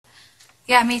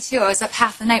Yeah, me too. I was up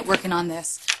half the night working on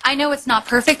this. I know it's not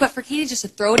perfect, but for Katie just to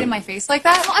throw it in my face like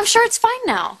that... Well, I'm sure it's fine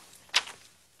now.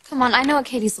 Come on, I know what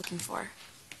Katie's looking for.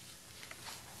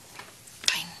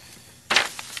 Fine.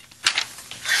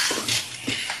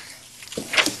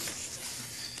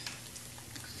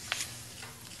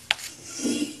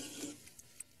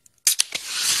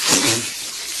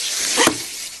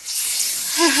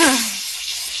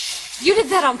 You did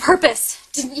that on purpose,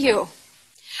 didn't you?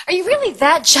 Are you really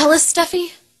that jealous,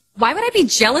 Steffi? Why would I be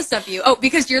jealous of you? Oh,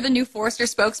 because you're the new Forrester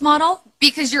spokesmodel?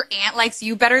 Because your aunt likes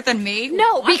you better than me?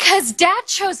 No, what? Because Dad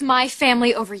chose my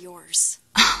family over yours.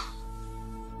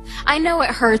 I know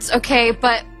it hurts, okay,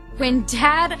 but when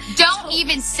Dad... Don't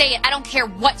even say it. I don't care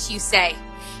what you say.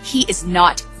 He is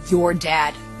not your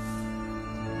dad.